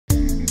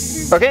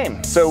Okay,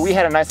 so we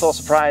had a nice little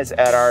surprise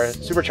at our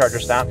supercharger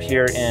stop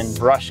here in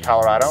Brush,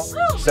 Colorado.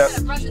 Oh, so,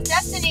 a brush with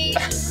destiny!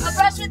 A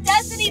brush with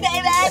destiny,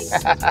 baby!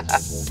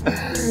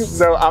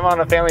 So I'm on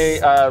a family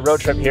road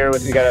trip here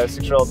with, we got a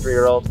 6-year-old,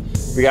 3-year-old.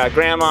 We got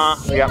grandma,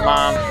 we got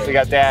mom, we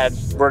got dad.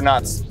 We're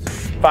nuts.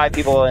 5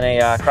 people in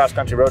a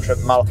cross-country road trip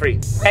in Model 3.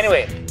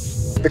 Anyway,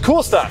 the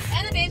cool stuff.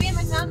 And a baby in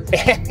my tummy.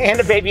 And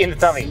a baby in the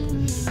tummy.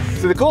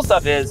 So the cool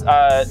stuff is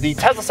the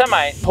Tesla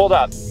Semi pulled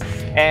up.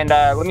 And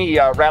let me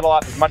rattle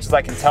off as much as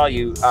I can tell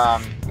you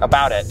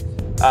about it.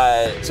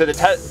 So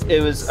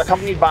it was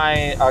accompanied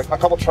by a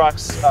couple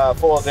trucks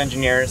full of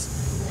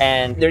engineers,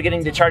 and they're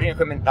getting the charging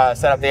equipment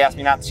set up. They asked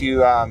me not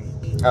to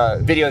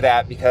video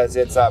that because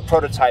it's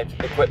prototype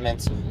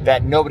equipment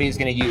that nobody's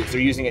going to use. They're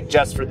using it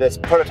just for this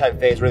prototype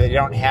phase where they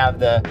don't have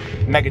the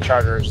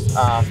MegaChargers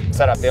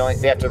set up. They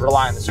have to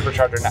rely on the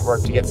Supercharger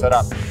Network to get set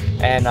up.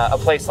 And a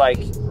place like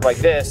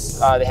this,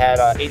 they had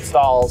 8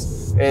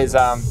 stalls, is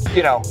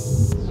you know,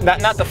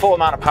 not the full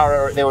amount of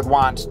power they would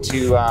want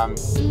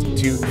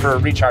for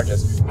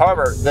recharges.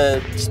 However,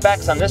 the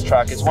specs on this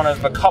truck is one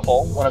of the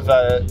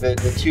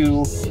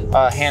 2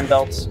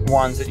 hand-built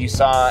ones that you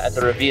saw at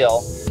the reveal.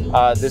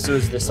 This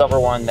was the silver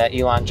one that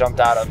Elon jumped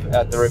out of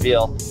at the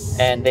reveal.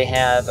 And they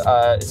have,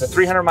 it's a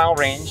 300-mile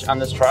range on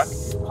this truck.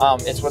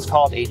 It's what's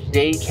called a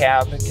day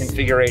cab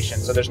configuration.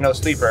 So there's no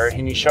sleeper,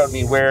 and he showed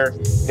me where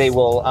they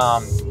will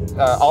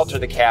alter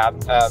the cab,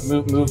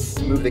 move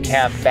the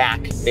cab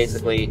back,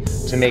 basically,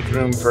 to make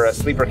room for a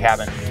sleeper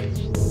cabin.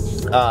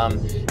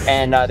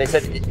 And they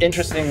said,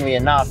 interestingly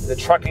enough, the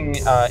trucking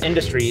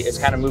industry is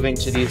kind of moving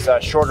to these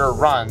shorter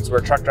runs where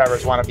truck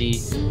drivers want to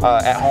be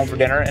at home for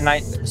dinner at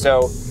night.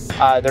 So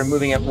they're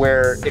moving it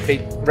where, if they,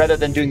 rather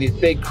than doing these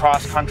big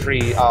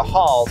cross-country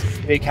hauls,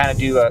 they kind of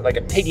do like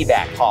a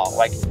piggyback haul.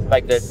 Like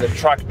the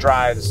truck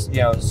drives,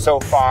 you know, so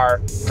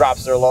far,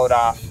 drops their load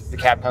off, the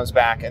cab comes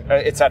back, and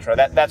etc.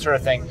 That sort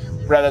of thing,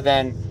 rather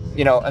than,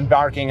 you know,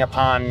 embarking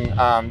upon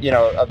you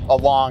know, a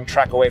long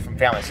trek away from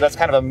family. So that's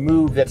kind of a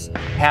move that's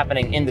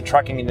happening in the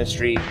trucking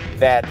industry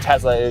that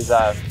Tesla is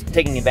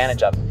taking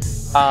advantage of.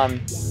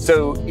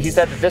 So he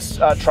said that this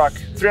truck,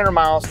 300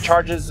 miles,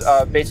 charges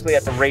basically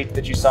at the rate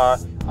that you saw.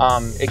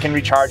 It can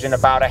recharge in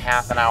about a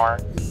half an hour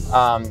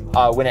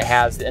when it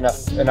has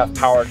enough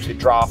power to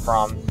draw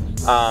from.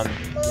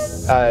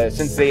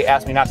 Since they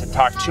asked me not to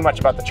talk too much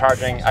about the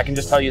charging, I can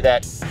just tell you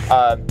that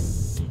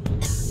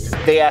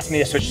they asked me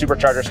to switch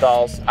supercharger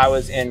stalls. I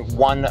was in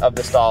one of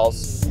the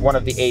stalls, one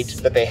of the 8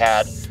 that they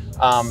had.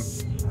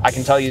 I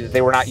can tell you that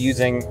they were not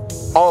using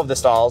all of the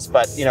stalls,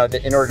 but you know,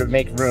 in order to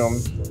make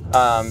room,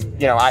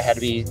 you know, I had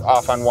to be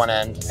off on one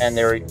end, and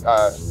they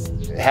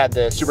had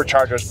the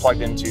superchargers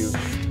plugged into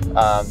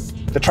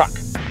the truck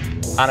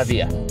on a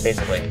via,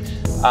 basically.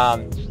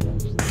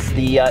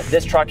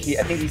 This truck,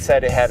 I think he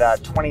said it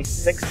had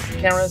 26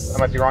 cameras. I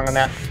might be wrong on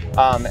that.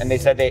 And they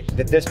said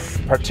that this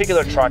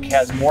particular truck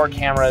has more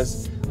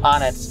cameras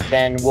on it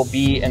than will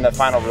be in the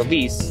final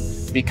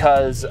release,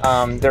 because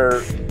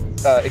they're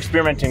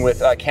experimenting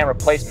with camera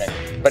placement.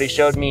 But he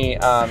showed me,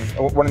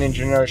 one of the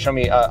engineers showed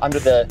me under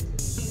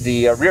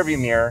the rear view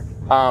mirror,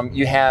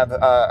 you have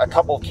a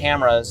couple of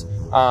cameras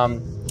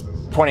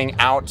pointing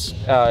out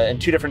in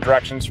 2 different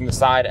directions from the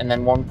side, and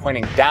then one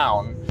pointing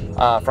down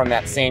from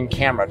that same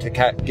camera to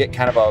get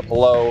kind of a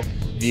below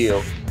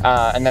view.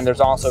 And then there's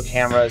also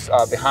cameras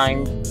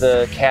behind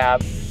the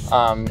cab,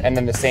 and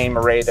then the same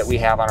array that we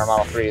have on our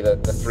Model 3, the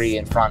 3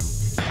 in front.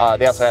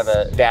 They also have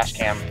a dash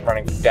cam,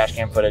 running dash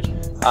cam footage.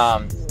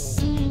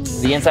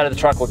 The inside of the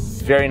truck looked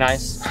very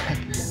nice.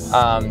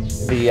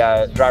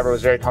 The driver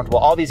was very comfortable.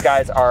 All these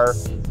guys are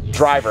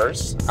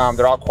drivers.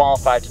 They're all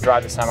qualified to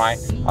drive the Semi.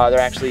 They're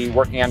actually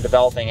working on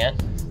developing it.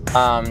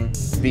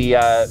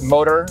 The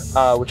motor,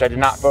 which I did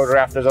not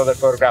photograph, there's other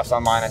photographs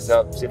online,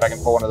 so see if I can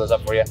pull one of those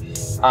up for you,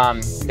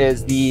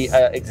 is the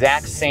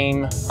exact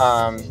same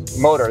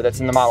motor that's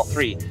in the Model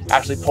 3,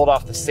 actually pulled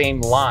off the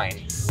same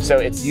line. So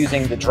it's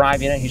using the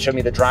drive unit. He showed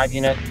me the drive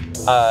unit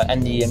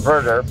and the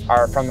inverter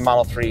are from the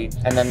Model 3,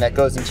 and then that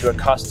goes into a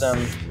custom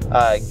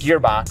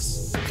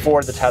gearbox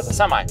for the Tesla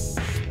Semi.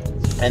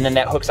 And then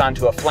that hooks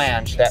onto a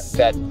flange that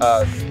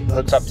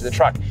hooks up to the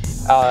truck.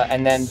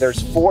 And then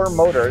there's 4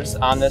 motors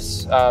on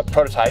this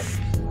prototype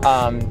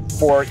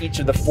for each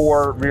of the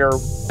 4 rear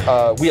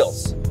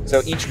wheels.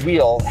 So each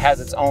wheel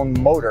has its own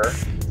motor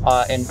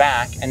in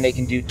back, and they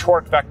can do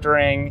torque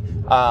vectoring.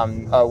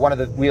 One of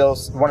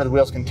the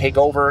wheels can take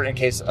over in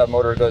case a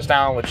motor goes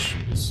down, which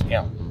is, you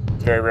know,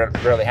 very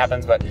rarely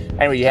happens. But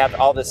anyway, you have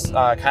all this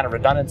kind of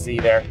redundancy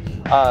there.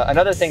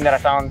 Another thing that I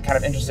found kind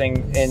of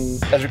interesting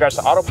as regards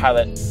to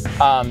Autopilot,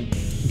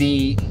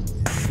 the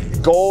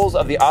goals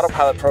of the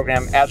Autopilot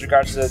program as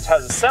regards to the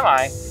Tesla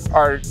Semi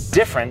are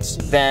different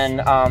than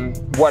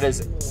what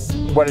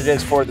it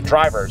is for the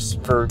drivers,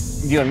 for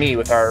you and me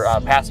with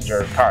our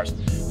passenger cars.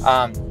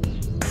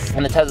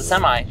 In the Tesla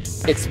Semi,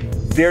 it's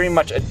very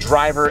much a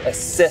driver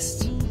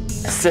assist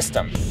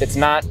system. It's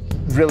not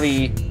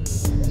really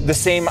the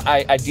same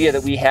idea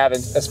that we have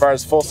as far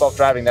as full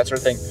self-driving, that sort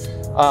of thing.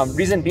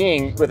 Reason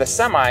being, with a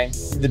semi,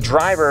 the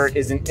driver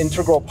is an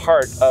integral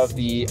part of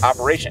the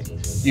operation.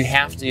 You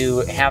have to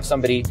have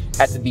somebody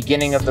at the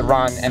beginning of the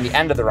run and the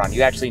end of the run.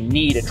 You actually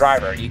need a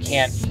driver. You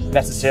can't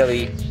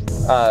necessarily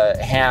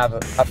have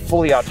a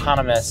fully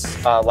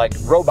autonomous like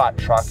robot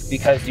truck,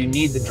 because you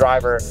need the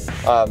driver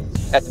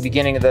at the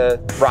beginning of the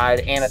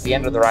ride and at the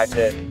end of the ride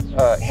to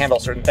handle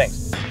certain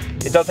things.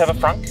 It does have a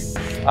frunk.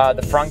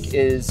 The frunk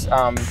is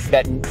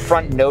that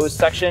front nose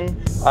section.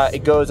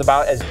 It goes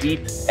about as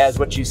deep as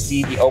what you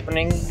see the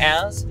opening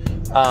as,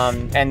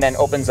 and then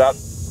opens up.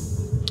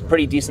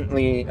 Pretty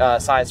decently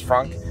sized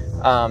frunk.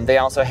 They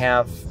also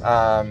have,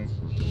 I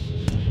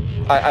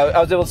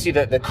was able to see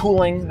the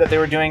cooling that they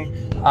were doing,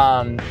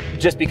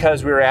 just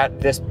because we were at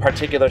this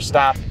particular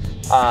stop,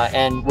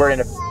 and we're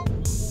in a,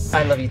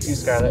 I love you too,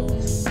 Scarlett.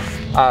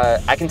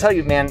 I can tell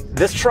you, man,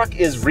 this truck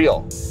is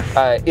real.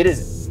 It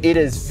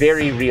is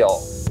very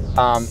real.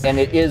 And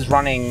it is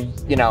running,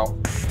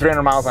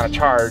 300 miles on a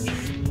charge.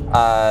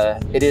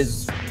 It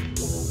is,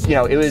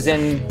 it was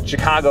in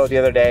Chicago the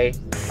other day.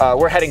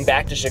 We're heading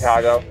back to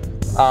Chicago.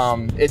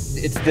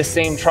 It's the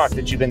same truck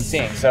that you've been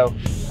seeing. So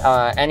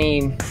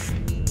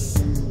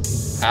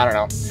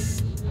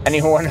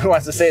anyone who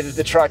wants to say that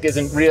the truck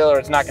isn't real, or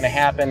it's not going to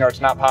happen, or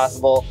it's not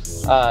possible,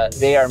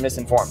 they are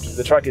misinformed.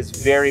 The truck is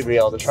very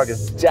real. The truck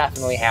is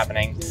definitely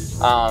happening.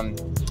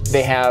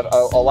 They have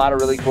a lot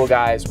of really cool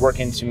guys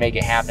working to make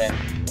it happen.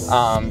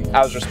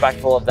 I was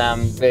respectful of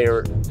them. There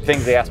were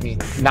things they asked me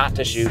not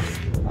to shoot.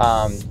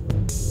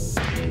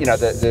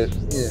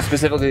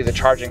 Specifically the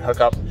charging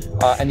hookup.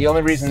 And the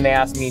only reason they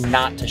asked me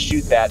not to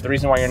shoot that, the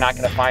reason why you're not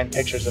going to find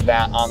pictures of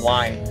that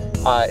online,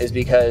 is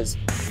because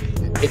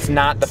it's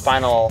not the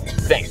final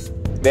thing.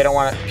 They don't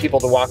want people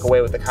to walk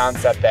away with the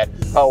concept that,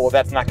 oh, well,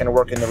 that's not going to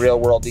work in the real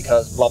world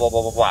because blah, blah,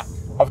 blah, blah, blah.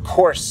 Of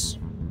course,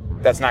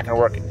 that's not going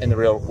to work in the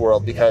real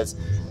world, because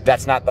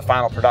that's not the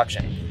final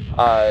production.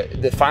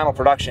 The final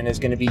production is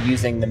going to be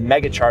using the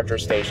MegaCharger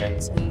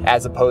stations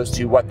as opposed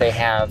to what they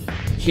have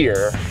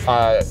here.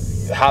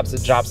 Hobbs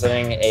is job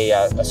setting a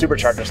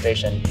Supercharger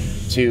station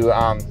to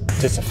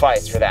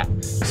suffice for that.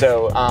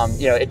 So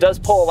it does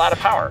pull a lot of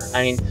power.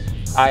 I mean,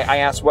 I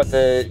asked what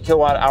the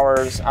kilowatt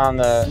hours on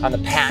the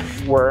pack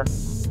were,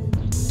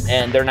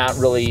 and they're not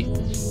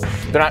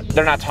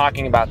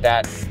talking about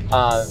that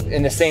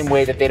in the same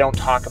way that they don't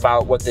talk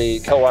about what the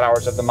kilowatt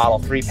hours of the Model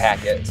 3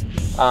 pack is.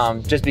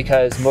 Just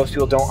because most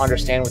people don't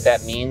understand what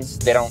that means.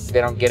 They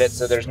don't get it,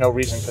 so there's no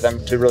reason for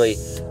them to really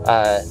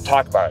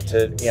talk about it,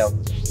 to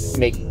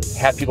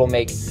have people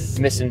make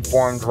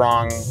misinformed,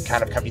 wrong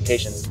kind of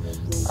computations.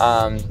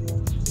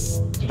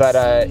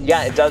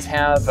 Yeah, it does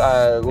have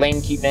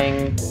lane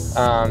keeping,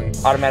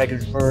 automatic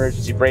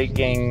emergency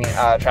braking,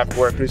 traffic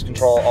aware cruise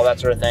control, all that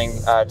sort of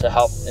thing to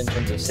help in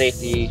terms of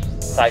safety,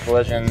 side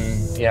collision,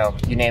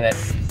 you name it.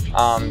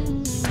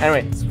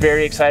 Anyway, it's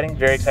very exciting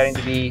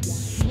to be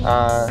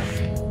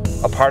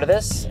a part of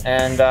this,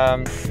 and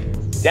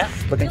yeah,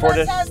 looking forward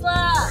to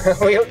Tesla.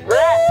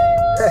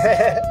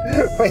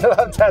 we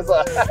love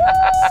Tesla.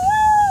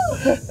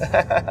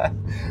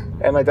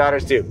 And my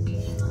daughters too.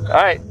 All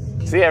right,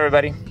 see you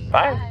everybody.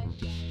 Bye.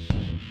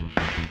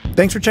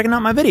 Thanks for checking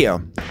out my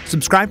video.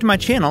 Subscribe to my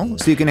channel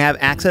so you can have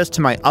access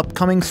to my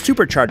upcoming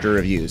Supercharger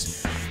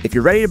reviews. If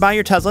you're ready to buy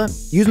your Tesla,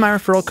 use my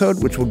referral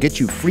code, which will get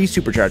you free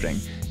supercharging.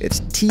 It's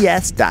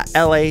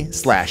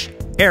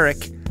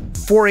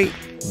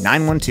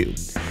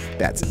ts.la/Eric48912.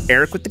 That's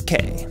Eric with the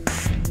K.